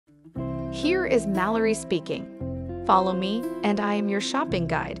Here is Mallory speaking. Follow me, and I am your shopping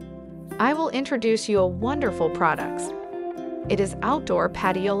guide. I will introduce you a wonderful products. It is outdoor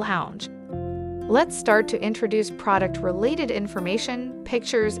patio lounge. Let's start to introduce product-related information,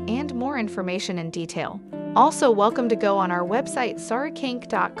 pictures, and more information in detail. Also, welcome to go on our website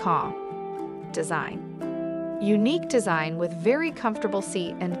𝐅𝐨𝐵𝐿. Design. Unique design with very comfortable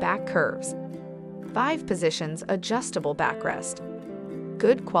seat and back curves. 5 positions adjustable backrest.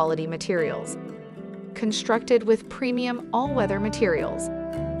 Good quality materials. Constructed with premium all-weather materials.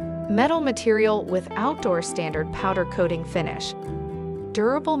 Metal material with outdoor standard powder coating finish.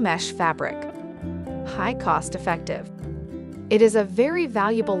 Durable mesh fabric. High cost effective. It is a very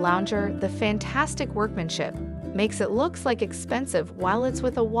valuable lounger. The fantastic workmanship makes it looks like expensive while it's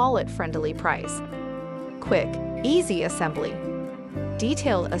with a wallet-friendly price. Quick, easy assembly.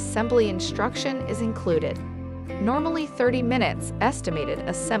 Detailed assembly instruction is included. Normally 30 minutes estimated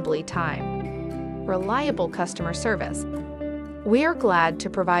assembly time. Reliable customer service. We are glad to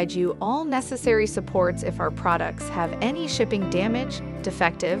provide you all necessary supports if our products have any shipping damage,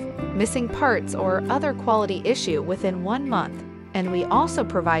 defective, missing parts, or other quality issue within 1 month. And we also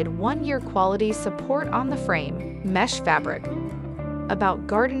provide 1-year quality support on the frame, mesh fabric. About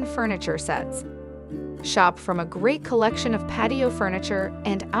garden furniture sets. Shop from a great collection of patio furniture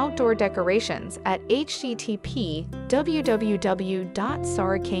and outdoor decorations at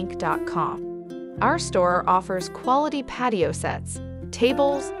http://www.𝐅𝐨𝐵𝐿.com. Our store offers quality patio sets,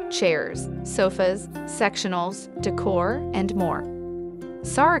 tables, chairs, sofas, sectionals, decor, and more.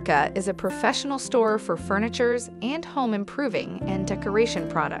 𝐅𝐨𝐵𝐿 is a professional store for furnitures and home improving and decoration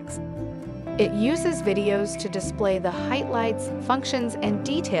products. It uses videos to display the highlights, functions, and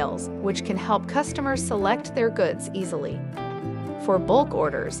details which can help customers select their goods easily. For bulk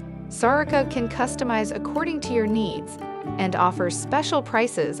orders, 𝐅𝐴𝐵𝐿 can customize according to your needs and offers special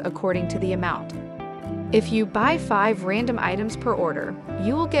prices according to the amount. If you buy 5 random items per order,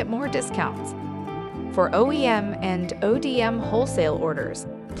 you will get more discounts. For OEM and ODM wholesale orders,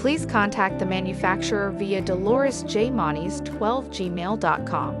 please contact the manufacturer via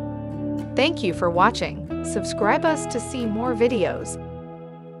DoloresJMonies12@gmail.com. Thank you for watching. Subscribe us to see more videos.